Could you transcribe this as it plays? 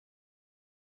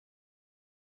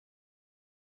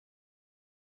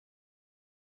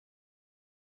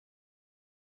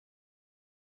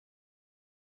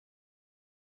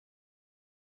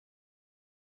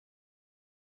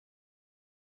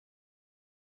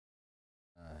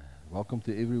Welcome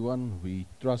to everyone. We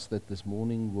trust that this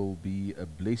morning will be a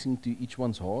blessing to each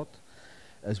one's heart.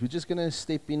 As we're just going to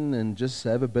step in and just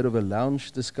have a bit of a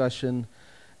lounge discussion,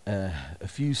 a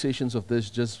few sessions of this,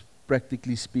 just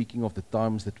practically speaking of the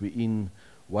times that we're in,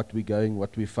 what we're going,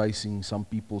 what we're facing, some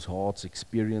people's hearts,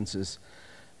 experiences.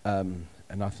 And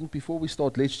I think before we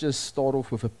start, let's just start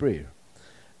off with a prayer.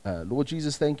 Lord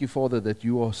Jesus, thank you, Father, that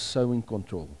you are so in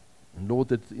control. And Lord,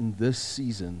 that in this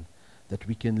season, that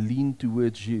we can lean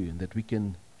towards you and that we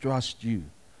can trust you.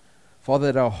 Father,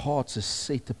 that our hearts are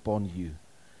set upon you.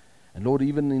 And Lord,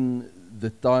 even in the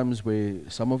times where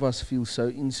some of us feel so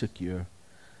insecure,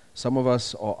 some of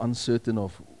us are uncertain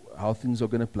of how things are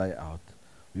going to play out,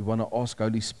 we want to ask,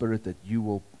 Holy Spirit, that you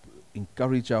will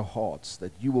encourage our hearts,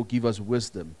 that you will give us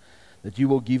wisdom, that you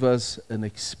will give us an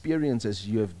experience as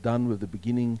you have done with the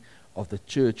beginning of the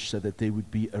church, so that there would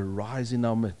be a rise in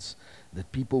our midst, that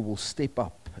people will step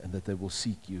up and that they will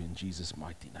seek you in Jesus'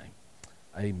 mighty name.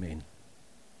 Amen.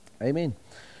 Amen.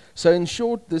 So in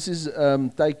short, this is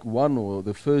take one, or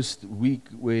the first week,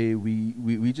 where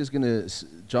we're just going to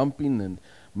jump in and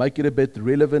make it a bit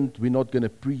relevant. We're not going to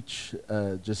preach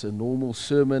just a normal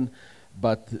sermon,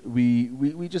 but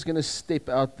we're just going to step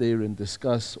out there and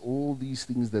discuss all these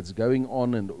things that's going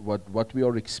on and what we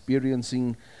are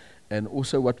experiencing, and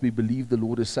also what we believe the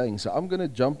Lord is saying. So I'm going to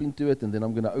jump into it, and then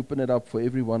I'm going to open it up for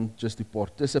everyone just to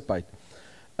participate.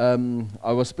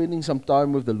 I was spending some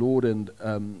time with the Lord, and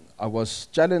I was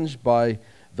challenged by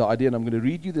the idea, and I'm going to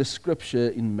read you the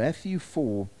scripture in Matthew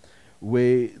 4,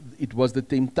 where it was the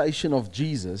temptation of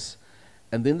Jesus,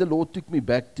 and then the Lord took me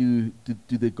back to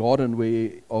the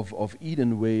garden of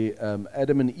Eden, where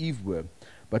Adam and Eve were.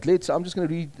 But I'm just going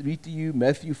to read to you.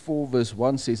 Matthew 4 verse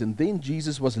 1 says, "And then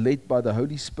Jesus was led by the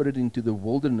Holy Spirit into the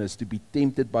wilderness to be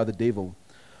tempted by the devil.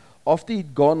 After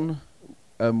he'd gone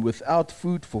without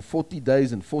food for 40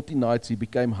 days and 40 nights, he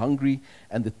became hungry,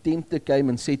 and the tempter came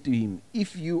and said to him,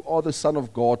 'If you are the Son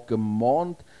of God,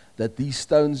 command that these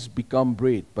stones become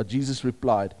bread.' But Jesus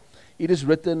replied, 'It is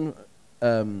written,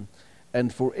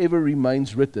 and forever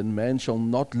remains written, man shall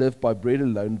not live by bread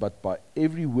alone, but by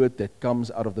every word that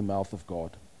comes out of the mouth of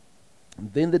God.'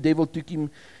 And then the devil took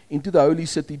him into the holy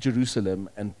city, Jerusalem,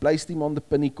 and placed him on the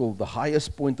pinnacle, the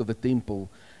highest point of the temple.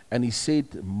 And he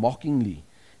said mockingly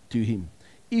to him,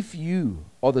 'If you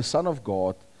are the Son of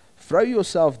God, throw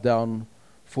yourself down,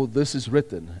 for this is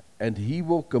written, and he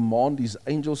will command his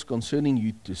angels concerning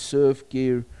you to serve,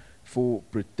 care for,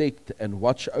 protect, and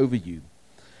watch over you.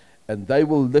 And they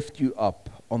will lift you up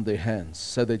on their hands,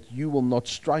 so that you will not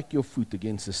strike your foot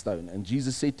against a stone.' And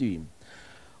Jesus said to him,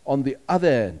 'On the other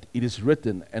hand, it is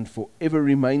written, and forever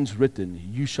remains written,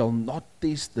 you shall not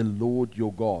test the Lord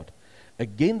your God.'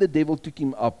 Again the devil took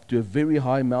him up to a very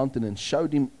high mountain and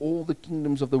showed him all the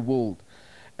kingdoms of the world,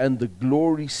 and the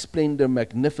glory, splendor,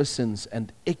 magnificence,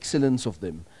 and excellence of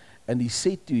them. And he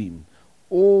said to him,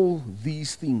 'All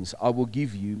these things I will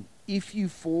give you, if you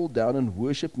fall down and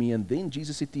worship me.' And then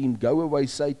Jesus said to him, 'Go away,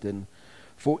 Satan,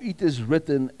 for it is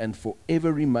written, and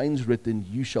forever remains written,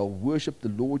 you shall worship the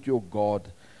Lord your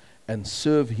God and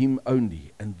serve him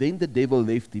only.' And then the devil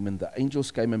left him, and the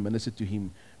angels came and ministered to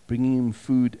him, bringing him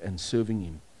food and serving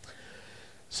him."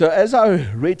 So as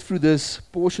I read through this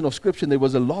portion of scripture, there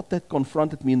was a lot that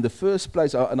confronted me in the first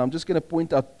place, and I'm just going to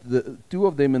point out the two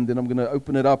of them, and then I'm going to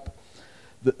open it up.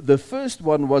 The first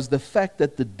one was the fact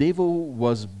that the devil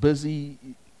was busy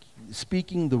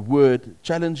speaking the word,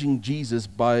 challenging Jesus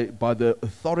by the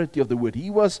authority of the word. He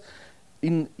was,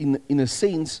 in a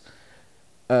sense,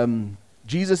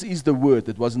 Jesus is the word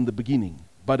that was in the beginning.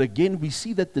 But again, we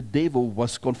see that the devil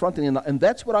was confronting, and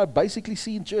that's what I basically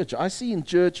see in church. I see in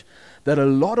church that a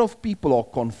lot of people are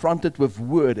confronted with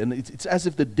word, and it's as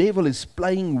if the devil is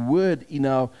playing word in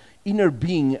our inner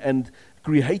being and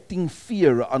creating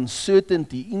fear,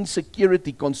 uncertainty,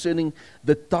 insecurity concerning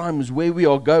the times where we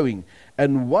are going.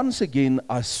 And once again,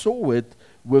 I saw it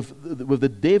with the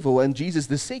devil and Jesus.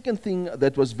 The second thing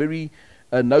that was very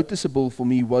noticeable for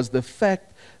me was the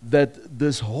fact that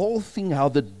this whole thing, how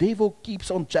the devil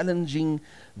keeps on challenging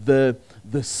the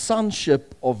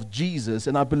sonship of Jesus.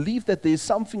 And I believe that there's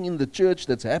something in the church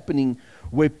that's happening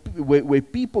where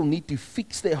people need to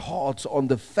fix their hearts on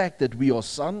the fact that we are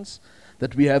sons,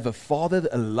 that we have a father,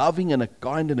 a loving and a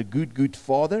kind and a good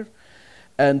father,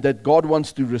 and that God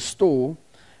wants to restore.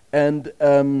 And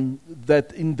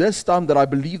that in this time that I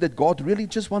believe that God really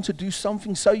just wants to do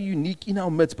something so unique in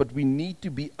our midst, but we need to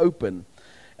be open.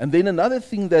 And then another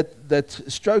thing that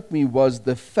struck me was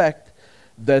the fact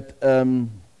that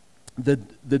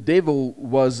the devil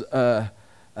was,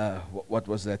 what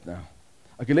was that now?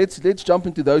 Okay, let's jump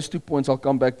into those 2 points. I'll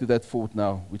come back to that thought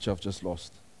now, which I've just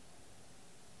lost.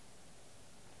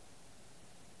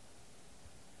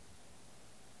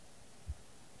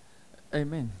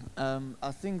 Amen.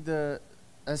 I think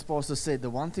as Pastor said, the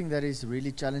one thing that is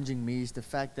really challenging me is the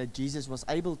fact that Jesus was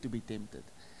able to be tempted.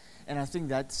 And I think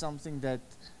that's something that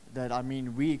I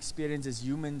mean, we experience as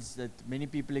humans, that many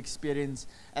people experience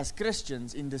as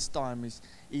Christians in this time,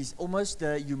 is almost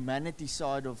the humanity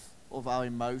side of our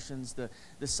emotions,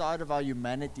 the side of our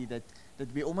humanity that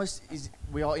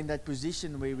we are in that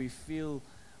position where we feel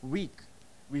weak.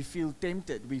 We feel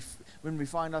tempted. When we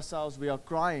find ourselves, we are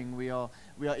crying. We are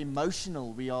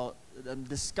emotional. We are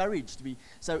discouraged.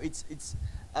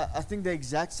 I think the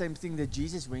exact same thing that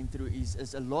Jesus went through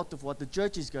is a lot of what the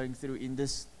church is going through in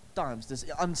this times. This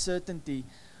uncertainty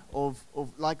of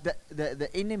like the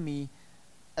enemy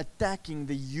attacking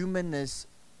the humanness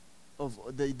of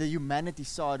the humanity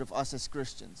side of us as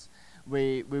Christians,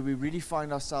 where we really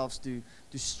find ourselves to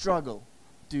struggle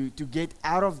to get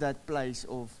out of that place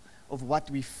of what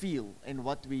we feel and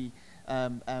what we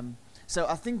so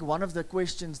I think one of the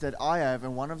questions that I have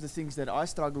and one of the things that I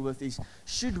struggle with is,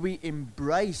 should we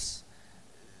embrace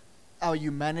our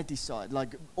humanity side,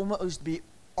 like almost be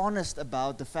honest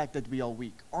about the fact that we are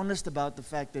weak, honest about the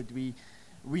fact that we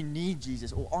need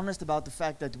Jesus, or honest about the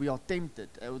fact that we are tempted,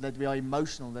 that we are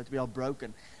emotional, that we are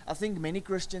broken. I think many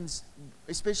Christians,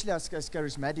 especially as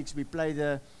charismatics, we play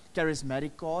the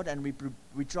charismatic card, and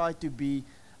we try to be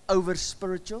over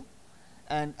spiritual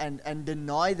and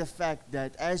deny the fact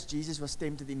that as Jesus was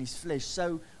tempted in his flesh,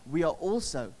 so we are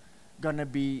also going to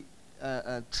be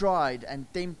tried and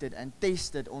tempted and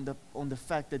tested on the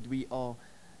fact that we are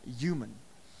human.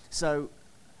 So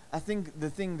I think the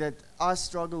thing that I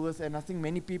struggle with, and I think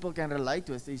many people can relate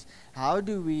with, is how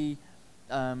do we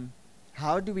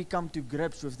come to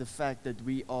grips with the fact that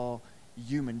we are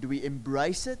human? Do we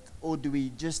embrace it, or do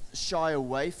we just shy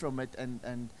away from it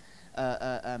and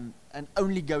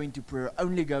only go into prayer,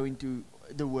 only go into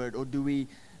the Word, or do we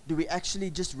actually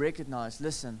just recognize,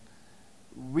 listen,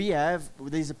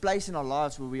 there's a place in our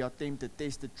lives where we are tempted,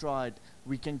 tested, tried,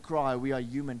 we can cry, we are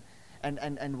human.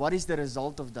 And what is the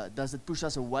result of that? Does it push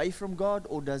us away from God,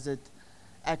 or does it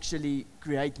actually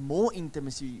create more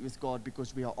intimacy with God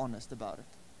because we are honest about it?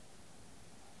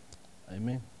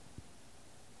 Amen.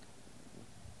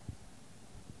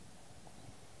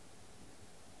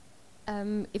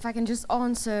 If I can just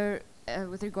answer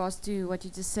with regards to what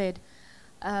you just said,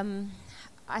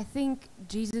 I think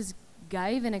Jesus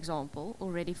gave an example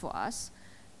already for us.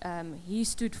 He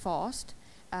stood fast.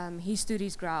 He stood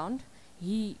his ground.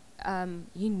 He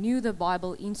knew the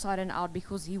Bible inside and out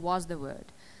because he was the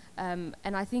Word. And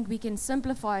I think we can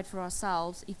simplify it for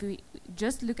ourselves if we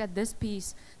just look at this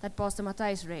piece that Pastor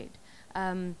Matthias read.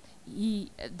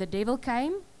 The devil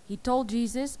came, he told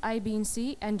Jesus A, B, and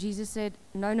C, and Jesus said,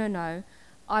 no,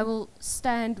 I will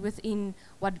stand within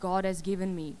what God has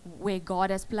given me, where God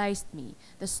has placed me,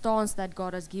 the stance that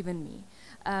God has given me.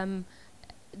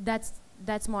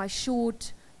 That's my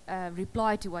short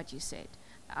reply to what you said.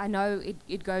 I know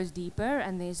it goes deeper,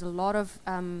 and there's a lot of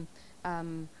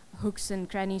hooks and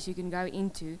crannies you can go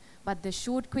into, but the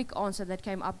short, quick answer that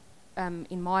came up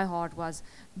in my heart was,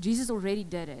 Jesus already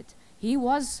did it. He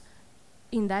was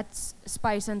in that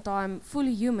space and time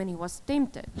fully human. He was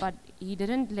tempted, but he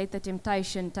didn't let the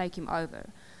temptation take him over.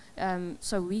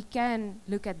 So we can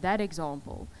look at that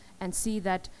example and see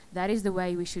that that is the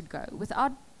way we should go,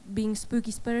 without being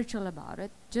spooky spiritual about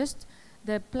it. Just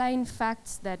the plain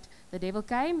facts that the devil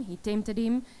came, he tempted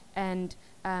him, and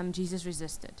Jesus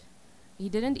resisted. He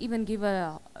didn't even give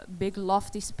a big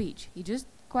lofty speech. He just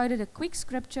quoted a quick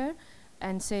scripture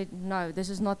and said, no, this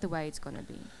is not the way it's going to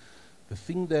be. The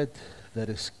thing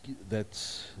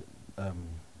that's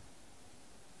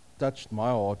touched my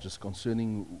heart just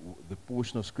concerning the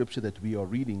portion of scripture that we are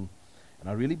reading, and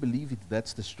I really believe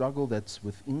that's the struggle that's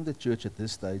within the church at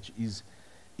this stage,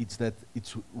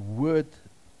 it's word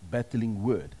battling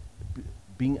word,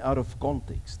 being out of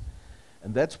context.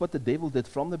 And that's what the devil did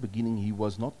from the beginning. He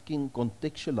was not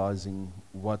contextualizing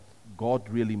what God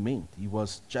really meant. He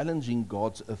was challenging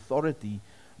God's authority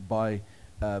by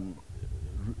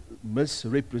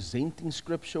misrepresenting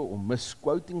scripture or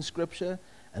misquoting scripture,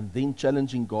 and then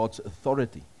challenging God's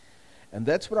authority. And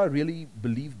that's what I really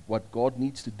believe what God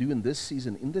needs to do in this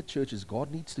season in the church is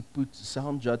God needs to put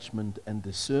sound judgment and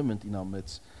discernment in our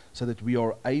midst, so that we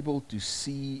are able to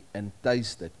see and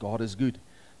taste that God is good,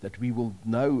 that we will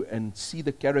know and see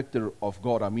the character of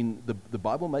God. I mean, the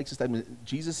Bible makes a statement.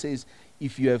 Jesus says,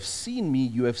 if you have seen me,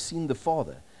 you have seen the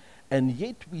Father. And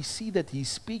yet we see that he's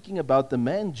speaking about the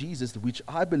man Jesus, which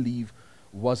I believe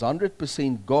was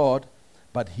 100% God,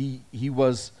 but he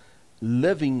was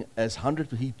living as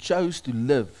 100%. He chose to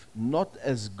live not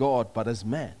as God, but as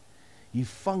man. He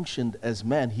functioned as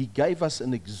man. He gave us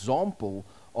an example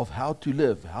of how to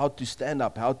live, how to stand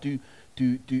up, how to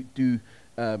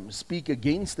speak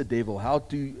against the devil, how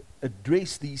to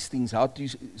address these things, how to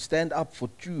stand up for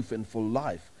truth and for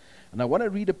life. And I want to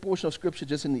read a portion of scripture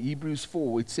just in Hebrews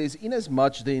 4. It says,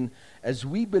 "Inasmuch then as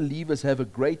we believers have a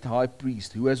great high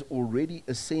priest who has already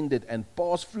ascended and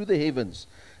passed through the heavens,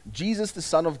 Jesus the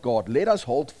Son of God, let us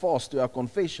hold fast to our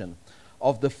confession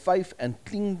of the faith and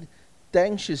cling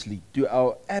anxiously to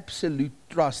our absolute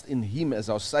trust in him as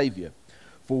our Savior.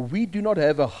 For we do not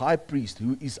have a high priest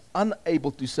who is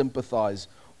unable to sympathize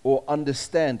or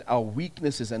understand our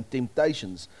weaknesses and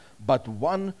temptations, but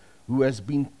one who has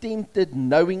been tempted,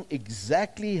 knowing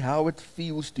exactly how it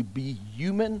feels to be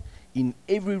human in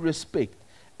every respect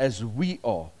as we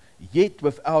are, yet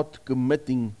without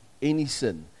committing any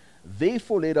sin.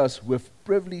 Therefore let us with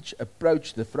privilege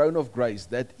approach the throne of grace,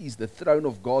 that is the throne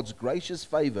of God's gracious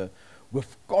favor,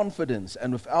 with confidence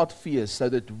and without fear, so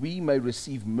that we may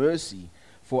receive mercy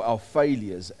for our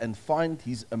failures and find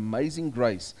his amazing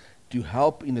grace to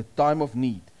help in a time of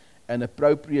need, an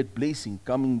appropriate blessing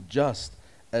coming just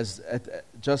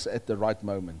at the right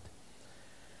moment."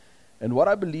 And what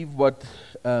I believe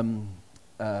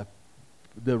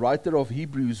the writer of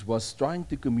Hebrews was trying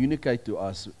to communicate to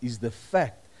us is the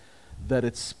fact that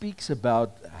it speaks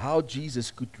about how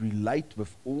Jesus could relate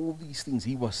with all these things.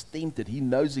 He was tempted. He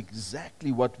knows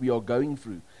exactly what we are going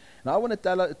through. And I want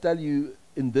to tell you,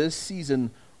 in this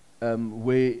season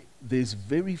where there's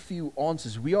very few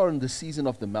answers, we are in the season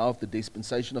of the mouth, the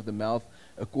dispensation of the mouth,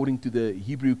 according to the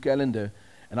Hebrew calendar.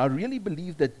 And I really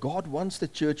believe that God wants the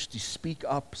church to speak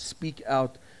up, speak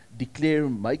out, declare,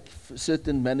 make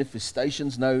certain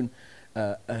manifestations known,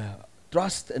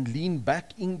 trust and lean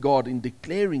back in God in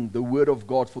declaring the word of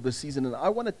God for the season. And I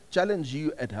want to challenge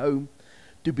you at home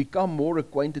to become more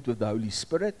acquainted with the Holy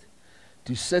Spirit,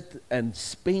 to sit and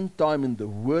spend time in the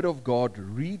Word of God,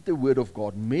 read the Word of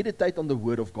God, meditate on the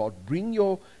Word of God, bring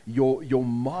your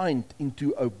mind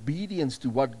into obedience to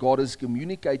what God is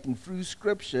communicating through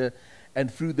Scripture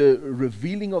and through the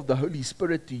revealing of the Holy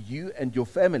Spirit to you and your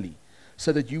family,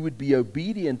 so that you would be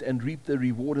obedient and reap the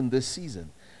reward in this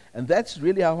season. And that's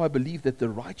really how I believe that the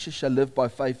righteous shall live by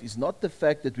faith, is not the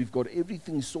fact that we've got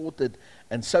everything sorted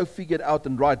and so figured out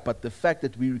and right, but the fact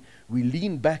that we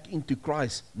lean back into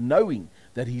Christ, knowing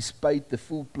that he's paid the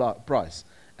full price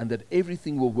and that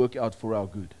everything will work out for our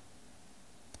good.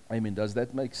 Amen. Does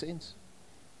that make sense?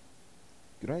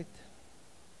 Great.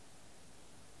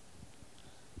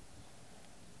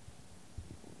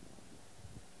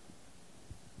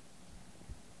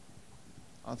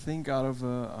 I think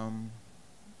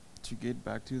to get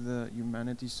back to the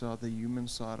humanity side, the human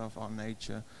side of our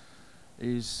nature,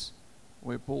 is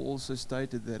where Paul also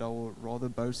stated that I will rather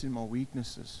boast in my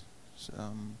weaknesses.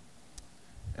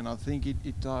 And I think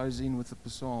it ties in with the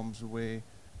Psalms, where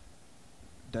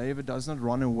David does not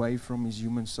run away from his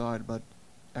human side, but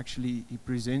actually he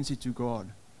presents it to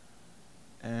God.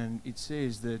 And it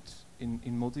says that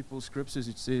in multiple scriptures,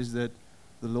 it says that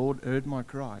the Lord heard my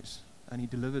cries and he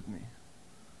delivered me.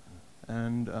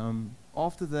 And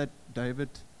after that, David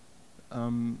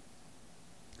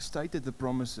stated the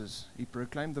promises. He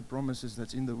proclaimed the promises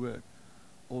that's in the Word,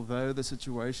 although the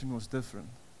situation was different.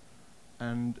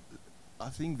 And I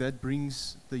think that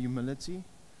brings the humility,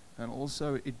 and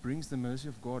also it brings the mercy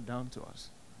of God down to us.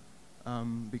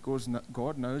 Because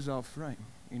God knows our frame.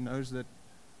 He knows that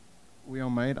we are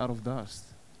made out of dust.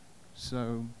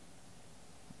 So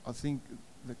I think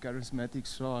the charismatic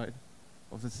side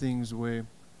of the things, where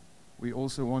we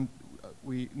also want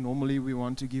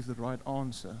to give the right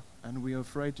answer, and we are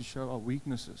afraid to show our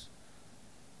weaknesses.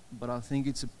 But I think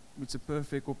it's a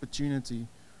perfect opportunity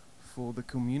for the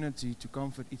community to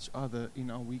comfort each other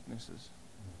in our weaknesses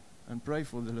and pray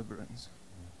for deliverance.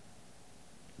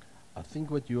 I think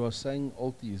what you are saying,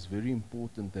 Alti, is very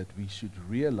important, that we should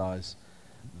realize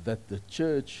that the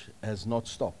church has not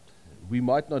stopped. We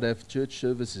might not have church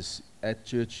services at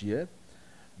church here,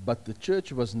 but the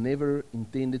church was never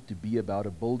intended to be about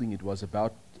a building. It was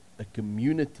about a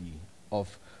community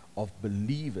of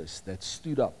believers that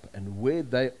stood up, and where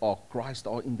they are, Christ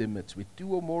are in their midst. Where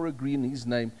two or more agree in his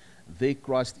name, there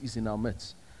Christ is in our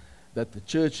midst. That the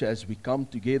church, as we come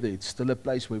together, it's still a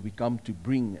place where we come to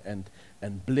bring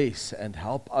and bless and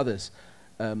help others.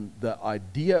 The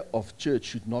idea of church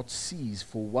should not cease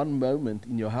for one moment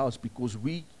in your house, because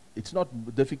it's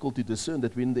not difficult to discern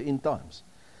that we're in the end times.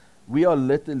 We are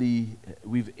literally,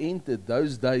 we've entered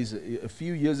those days. A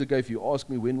few years ago, if you asked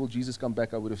me when will Jesus come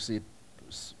back, I would have said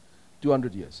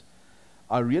 200 years.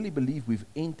 I really believe we've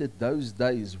entered those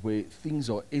days where things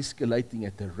are escalating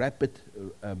at a rapid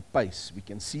pace. We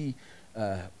can see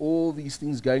all these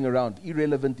things going around.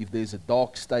 Irrelevant if there's a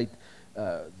dark state,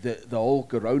 the whole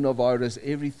coronavirus,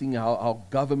 everything, how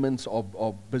governments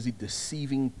are busy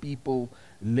deceiving people,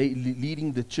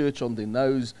 leading the church on their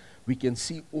nose. We can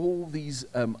see all these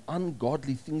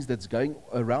ungodly things that's going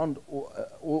around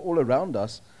all around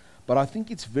us. But I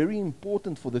think it's very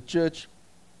important for the church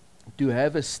to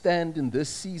have a stand in this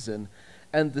season.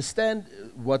 And the stand,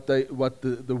 what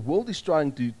the world is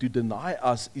trying to deny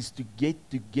us is to get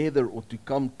together or to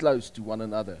come close to one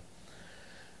another.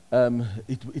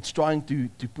 It's trying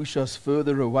to push us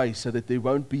further away so that there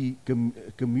won't be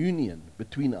communion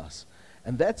between us.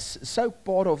 And that's so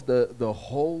part of the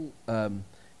whole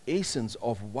essence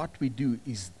of what we do,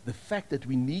 is the fact that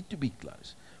we need to be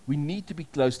close. We need to be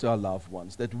close to our loved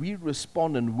ones, that we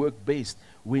respond and work best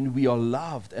when we are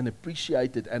loved and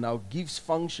appreciated, and our gifts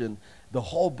function, the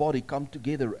whole body come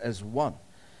together as one.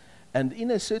 And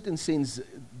in a certain sense,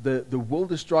 the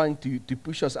world is trying to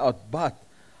push us out, but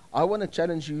I want to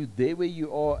challenge you, there where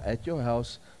you are at your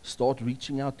house, start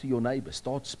reaching out to your neighbor.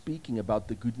 Start speaking about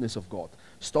the goodness of God.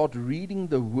 Start reading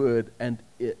the Word and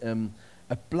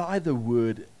apply the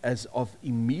Word as of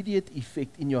immediate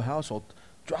effect in your household.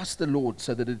 Trust the Lord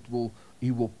so that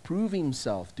He will prove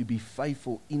Himself to be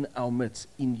faithful in our midst,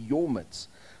 in your midst,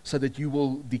 so that you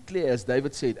will declare, as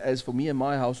David said, as for me and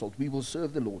my household, we will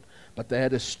serve the Lord. But they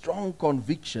had a strong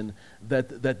conviction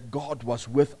that God was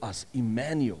with us,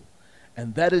 Emmanuel.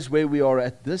 And that is where we are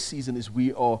at this season, is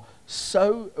we are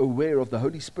so aware of the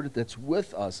Holy Spirit that's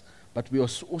with us, but we are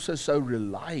also so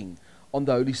relying on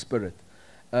the Holy Spirit.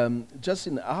 Just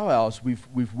in our house,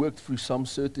 we've worked through some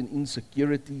certain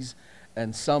insecurities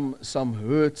and some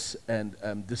hurts and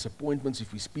disappointments.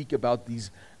 If we speak about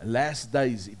these last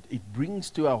days, it brings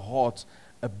to our hearts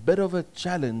a bit of a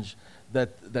challenge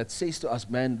that says to us,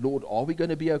 man, Lord, are we going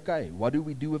to be okay? What do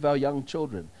we do with our young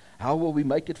children? How will we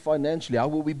make it financially? How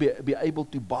will we be able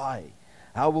to buy?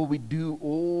 How will we do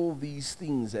all these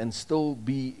things and still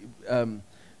be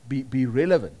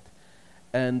relevant?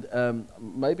 And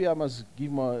maybe I must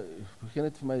give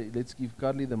let's give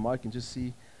Carly the mic and just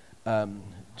see,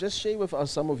 just share with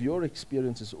us some of your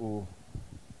experiences. Or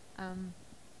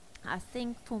I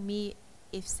think for me,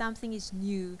 if something is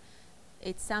new,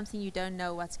 it's something you don't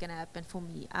know what's going to happen. For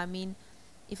me, I mean,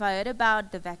 if I heard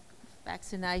about the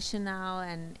vaccination now,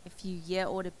 and if you hear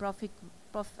all the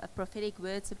prophetic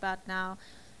words about now,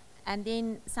 and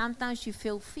then sometimes you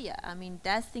feel fear. I mean,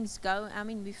 as things go, I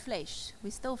mean,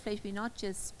 we're still flesh, we're not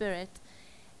just spirit.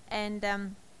 And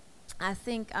I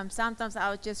think sometimes I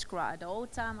would just cry. The whole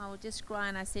time I would just cry,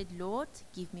 and I said, Lord,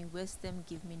 give me wisdom,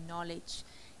 give me knowledge,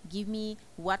 give me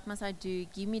what must I do,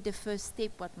 give me the first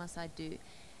step, what must I do.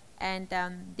 And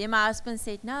then my husband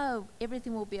said, no,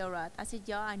 everything will be all right. I said,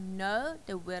 yeah, I know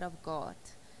the word of God,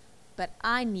 but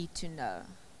I need to know.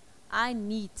 I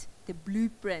need the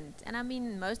blueprint. And I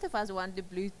mean, most of us want the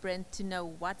blueprint to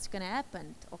know what's going to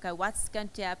happen. Okay, what's going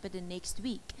to happen the next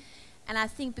week? And I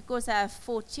think because I have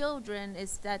 4 children,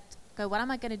 is that, okay, what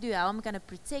am I going to do? How am I going to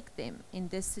protect them in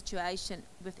this situation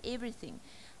with everything?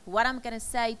 What I'm going to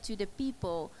say to the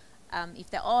people if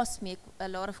they ask me a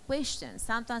lot of questions.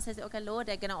 Sometimes I say, okay, Lord,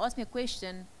 they're going to ask me a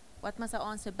question. What must I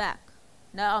answer back?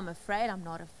 No, I'm afraid. I'm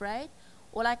not afraid.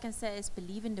 All I can say is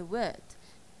believe in the word.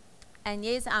 And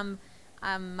yes,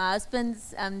 my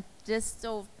husband's just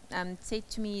said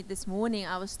to me this morning,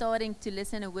 I was starting to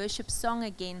listen to a worship song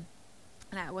again.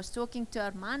 And I was talking to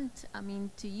Armand,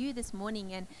 to you this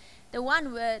morning. And the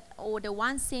one word or the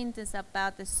one sentence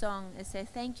about the song is say,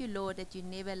 thank you, Lord, that you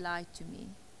never lied to me.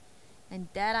 And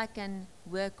that I can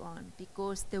work on,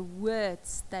 because the word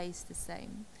stays the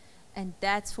same. And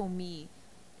that's for me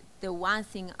the one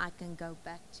thing I can go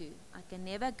back to. I can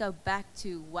never go back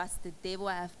to what the devil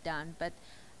have done. But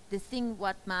the thing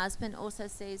what my husband also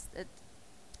says, that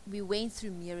we went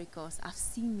through miracles. I've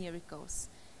seen miracles.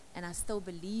 And I still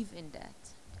believe in that,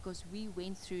 because we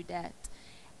went through that.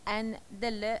 And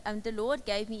the Lord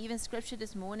gave me even scripture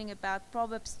this morning about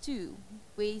Proverbs 2,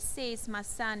 where He says, my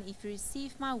son, if you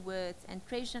receive my words and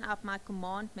treasure up my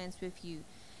commandments with you,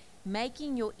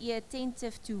 making your ear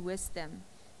attentive to wisdom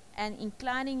and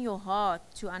inclining your heart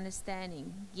to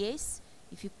understanding. Yes,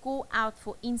 if you call out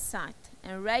for insight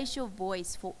and raise your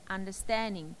voice for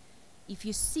understanding, if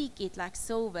you seek it like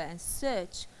silver and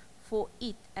search for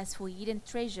it as for hidden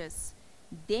treasures,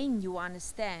 then you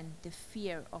understand the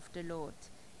fear of the Lord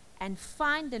and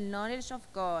find the knowledge of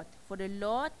God. For the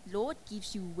Lord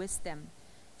gives you wisdom.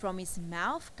 From His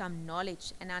mouth come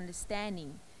knowledge and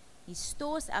understanding. He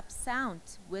stores up sound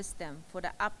wisdom for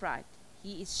the upright.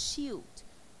 He is shield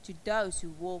to those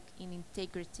who walk in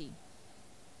integrity,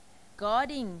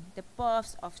 guarding the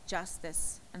paths of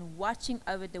justice and watching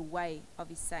over the way of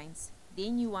His saints.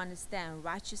 Then you understand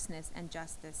righteousness and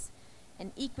justice.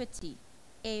 and equity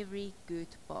every good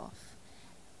path.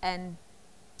 And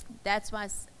that's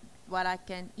what I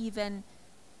can even,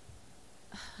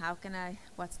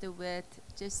 what's the word,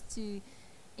 just to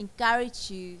encourage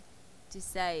you to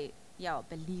say, yeah,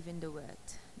 believe in the word.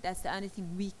 That's the only thing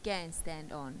we can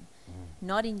stand on,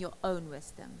 not in your own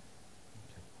wisdom.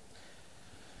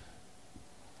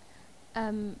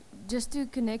 Just to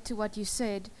connect to what you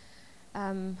said,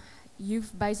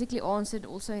 you've basically answered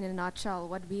also in a nutshell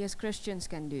what we as Christians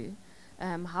can do,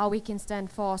 how we can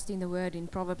stand fast in the word in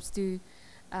Proverbs 2.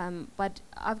 But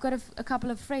I've got a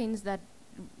couple of friends that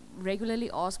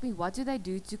regularly ask me, what do they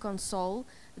do to console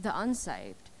the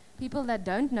unsaved? People that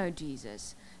don't know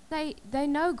Jesus. They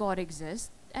know God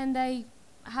exists and they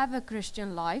have a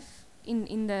Christian life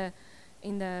in the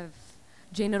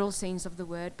general sense of the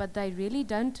word, but they really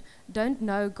don't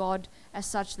know God as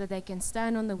such that they can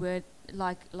stand on the word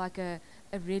like a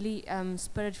really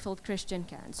spirit-filled Christian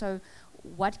can. So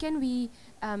what can we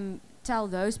tell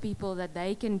those people that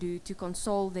they can do to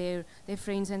console their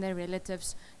friends and their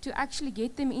relatives to actually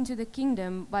get them into the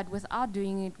kingdom, but without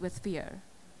doing it with fear?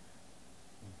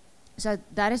 So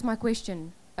that is my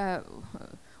question.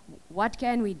 What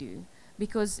can we do?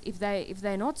 Because if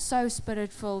they're not so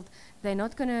spirit-filled, they're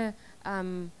not going to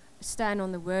stand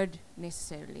on the word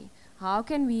necessarily. How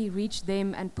can we reach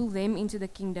them and pull them into the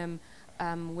kingdom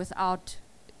without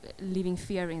leaving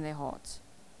fear in their hearts?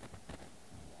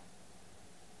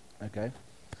 Okay.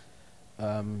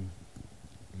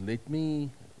 Let me,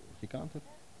 you can't.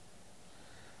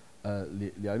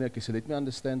 Leonie, okay, so let me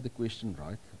understand the question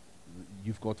right.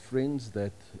 You've got friends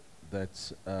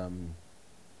that's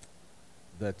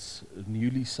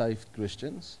newly saved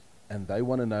Christians, and they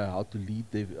want to know how to lead.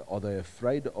 Are they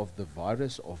afraid of the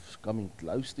virus of coming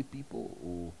close to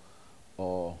people,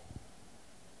 or?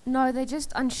 No, they're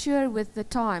just unsure with the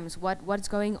times. What's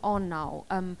going on now?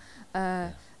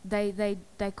 They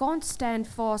can't stand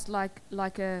fast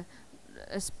like a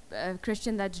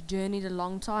Christian that's journeyed a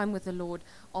long time with the Lord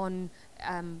on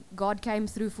God came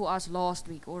through for us last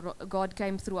week, or God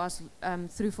came through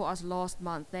for us last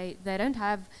month. They don't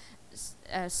have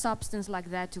substance like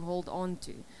that to hold on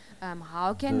to.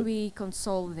 How can we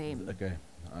console them? Okay,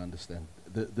 I understand.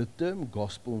 The term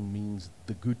gospel means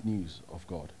the good news of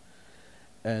God.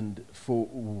 And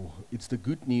it's the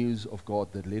good news of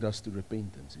God that led us to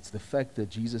repentance. It's the fact that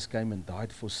Jesus came and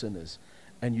died for sinners.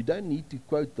 And you don't need to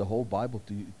quote the whole Bible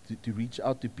to reach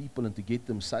out to people and to get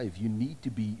them saved. You need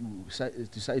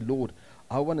to say, Lord,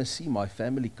 I want to see my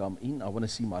family come in. I want to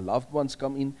see my loved ones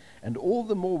come in. And all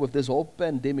the more with this whole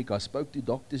pandemic, I spoke to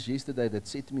doctors yesterday that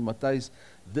said to me, Matthijs,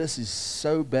 this is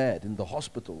so bad in the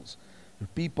hospitals.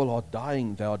 People are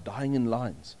dying. They are dying in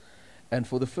lines. And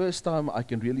for the first time, I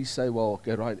can really say, well,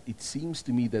 okay, right, it seems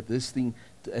to me that this thing,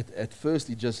 at first,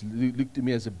 it just looked to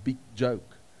me as a big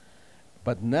joke.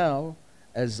 But now,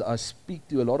 as I speak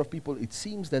to a lot of people, it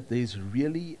seems that there's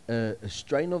really a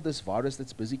strain of this virus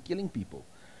that's busy killing people.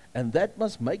 And that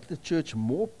must make the church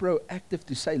more proactive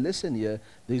to say, listen here,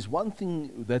 there's one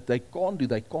thing that they can't do.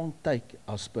 They can't take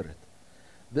our spirit.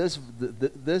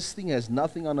 This thing has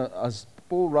nothing on us.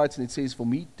 Paul writes and it says, for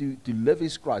me to live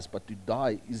is Christ, but to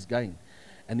die is gain.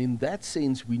 And in that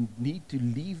sense, we need to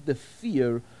leave the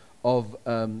fear of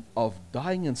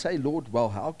dying and say, Lord, well,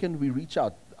 how can we reach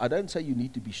out? I don't say you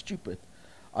need to be stupid.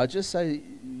 I just say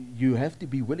you have to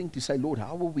be willing to say, Lord,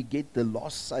 how will we get the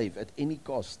lost saved at any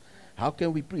cost? How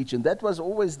can we preach? And that was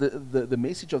always the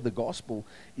message of the gospel,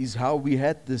 is how we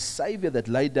had the Savior that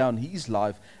laid down his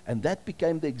life, and that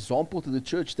became the example to the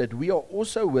church that we are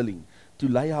also willing to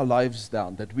lay our lives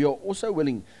down, that we are also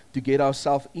willing to get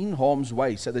ourselves in harm's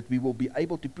way so that we will be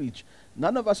able to preach.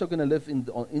 None of us are going to live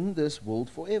in this world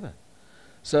forever.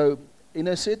 So in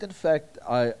a certain fact,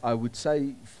 I would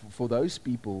say for those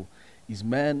people is,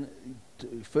 man,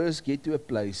 first get to a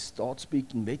place, start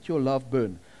speaking, let your love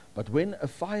burn. But when a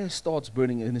fire starts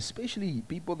burning, and especially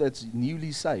people that's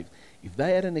newly saved, if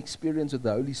they had an experience with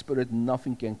the Holy Spirit,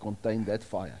 nothing can contain that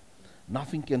fire.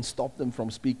 Nothing can stop them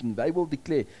from speaking. They will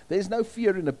declare. There's no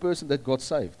fear in a person that got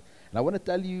saved. And I want to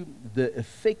tell you, the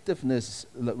effectiveness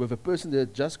with a person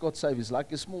that just got saved is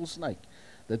like a small snake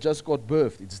that just got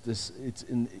birthed.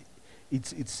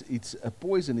 It's a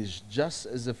poison is just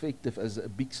as effective as a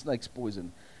big snake's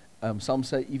poison. Some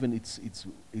say even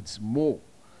it's more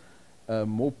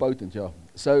potent. Yeah.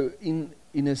 So in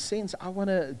a sense, I want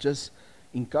to just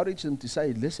encourage them to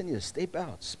say, listen here, step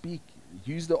out, speak.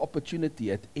 Use the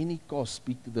opportunity at any cost,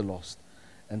 speak to the lost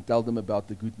and tell them about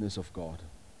the goodness of God.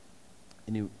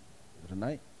 Anyway,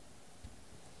 Renee?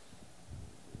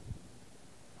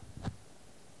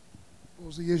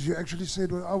 Also, yes, you actually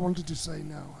said what I wanted to say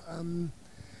now.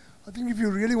 I think if you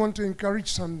really want to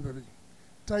encourage somebody,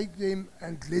 take them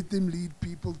and let them lead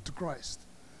people to Christ.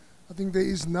 I think there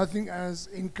is nothing as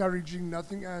encouraging,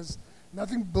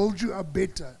 nothing builds you up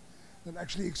better than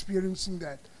actually experiencing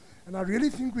that. And I really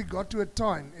think we got to a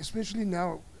time, especially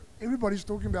now, everybody's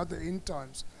talking about the end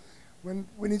times. When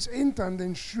it's end time,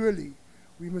 then surely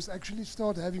we must actually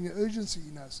start having an urgency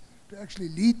in us to actually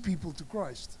lead people to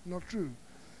Christ. Not true?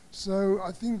 So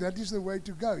I think that is the way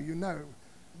to go.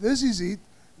 This is it.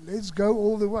 Let's go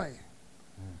all the way.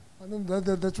 I think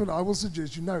that's what I will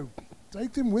suggest.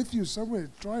 Take them with you somewhere.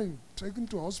 Try and take them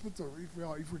to hospital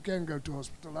if we can go to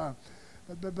hospital.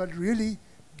 But really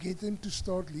get them to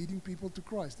start leading people to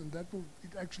Christ, and it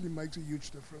actually makes a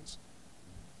huge difference.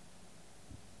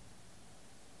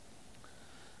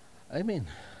 Amen.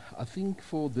 I think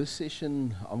for this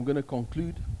session, I'm going to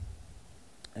conclude.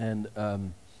 And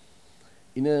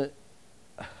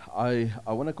I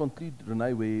want to conclude,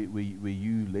 Renee, where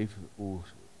you left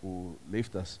or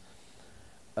left us.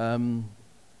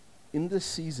 In this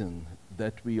season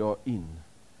that we are in,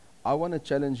 I want to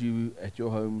challenge you at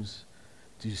your homes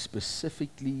to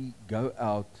specifically go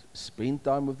out, spend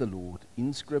time with the Lord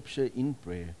in Scripture, in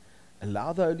prayer,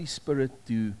 allow the Holy Spirit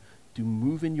to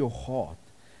move in your heart,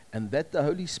 and that the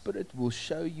Holy Spirit will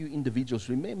show you individuals.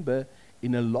 Remember,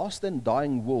 in a lost and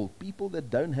dying world, people that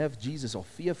don't have Jesus are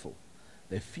fearful.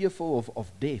 They're fearful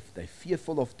of death. They're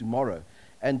fearful of tomorrow.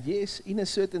 And yes, in a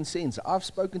certain sense, I've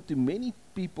spoken to many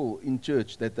people in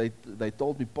church that they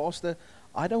told me, Pastor,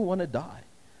 I don't want to die.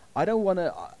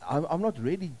 I'm not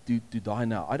ready to die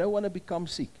now. I don't want to become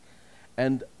sick.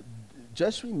 And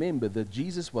just remember that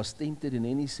Jesus was tempted in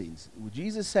any sense.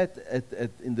 Jesus sat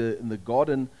in the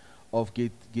garden of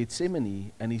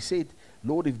Gethsemane, and he said,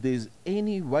 Lord, if there's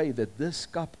any way that this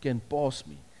cup can pass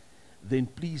me, then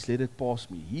please let it pass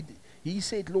me. He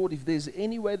said, Lord, if there's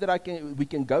any way that we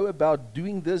can go about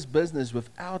doing this business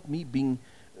without me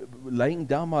laying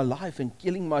down my life and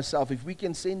killing myself, if we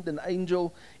can send an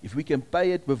angel, if we can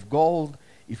pay it with gold,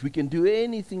 if we can do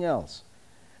anything else.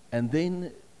 And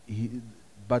then,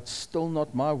 but still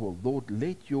not my will. Lord,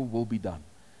 let your will be done.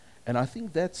 And I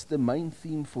think that's the main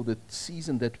theme for the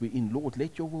season that we're in. Lord,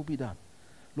 let your will be done.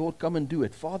 Lord, come and do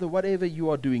it. Father, whatever you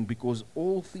are doing, because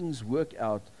all things work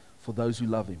out for those who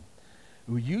love him.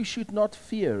 You should not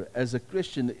fear as a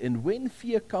Christian, and when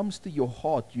fear comes to your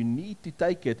heart, you need to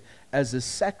take it as a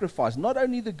sacrifice. Not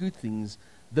only the good things,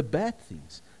 the bad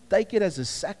things. Take it as a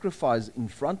sacrifice in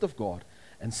front of God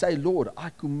and say, Lord,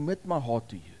 I commit my heart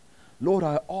to you. Lord,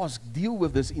 I ask, deal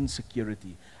with this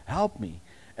insecurity. Help me.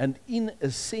 And in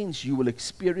a sense, you will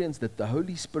experience that the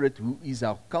Holy Spirit, who is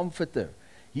our comforter,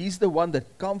 he's the one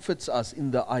that comforts us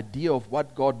in the idea of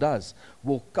what God does,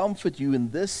 will comfort you in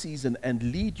this season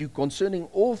and lead you concerning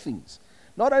all things.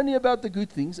 Not only about the good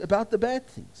things, about the bad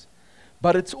things.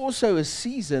 But it's also a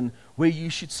season where you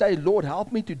should say, Lord,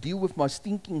 help me to deal with my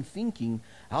stinking thinking.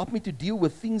 Help me to deal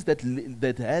with things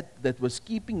that was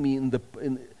keeping me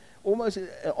almost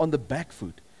on the back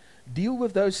foot. Deal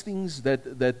with those things that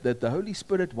the Holy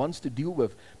Spirit wants to deal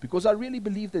with. Because I really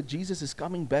believe that Jesus is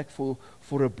coming back for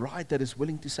a bride that is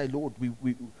willing to say, Lord,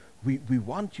 we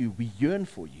want you, we yearn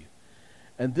for you.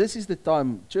 And this is the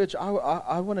time, church,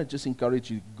 I want to just encourage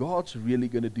you. God's really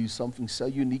going to do something so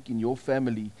unique in your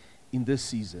family in this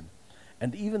season.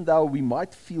 And even though we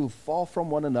might feel far from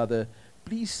one another,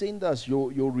 please send us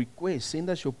your requests, send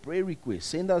us your prayer requests,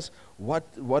 send us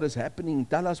what is happening,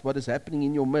 tell us what is happening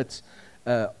in your midst.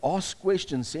 Ask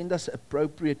questions, send us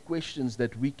appropriate questions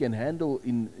that we can handle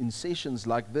in sessions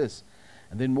like this.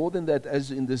 And then more than that,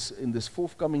 as in this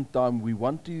forthcoming time, we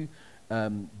want to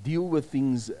deal with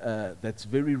things that's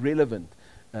very relevant.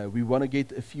 We want to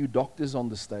get a few doctors on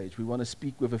the stage. We want to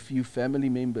speak with a few family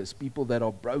members, people that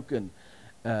are broken,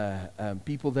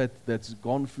 people that's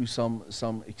gone through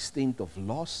some extent of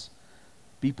loss,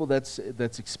 people that's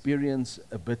experienced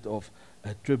a bit of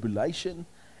tribulation.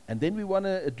 And then we want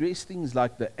to address things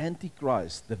like the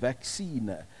Antichrist, the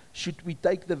vaccine. Should we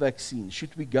take the vaccine?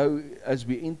 Should we go as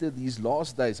we enter these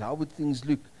last days? How would things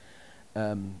look?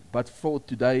 But for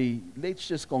today, let's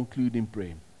just conclude in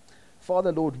prayer.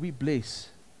 Father, Lord, we bless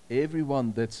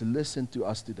everyone that's listened to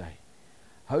us today.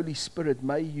 Holy Spirit,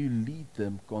 may you lead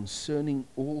them concerning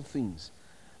all things.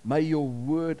 May your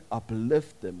word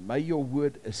uplift them. May your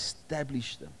word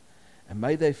establish them. And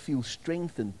may they feel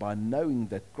strengthened by knowing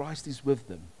that Christ is with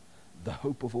them, the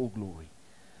hope of all glory.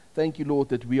 Thank you, Lord,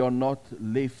 that we are not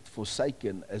left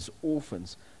forsaken as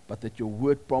orphans, but that your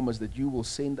word promised that you will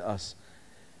send us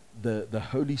the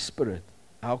Holy Spirit,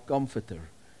 our comforter,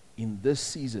 in this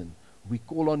season. We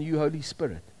call on you, Holy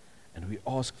Spirit, and we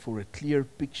ask for a clear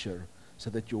picture so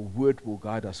that your word will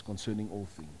guide us concerning all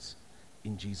things.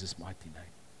 in Jesus' mighty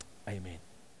name. Amen.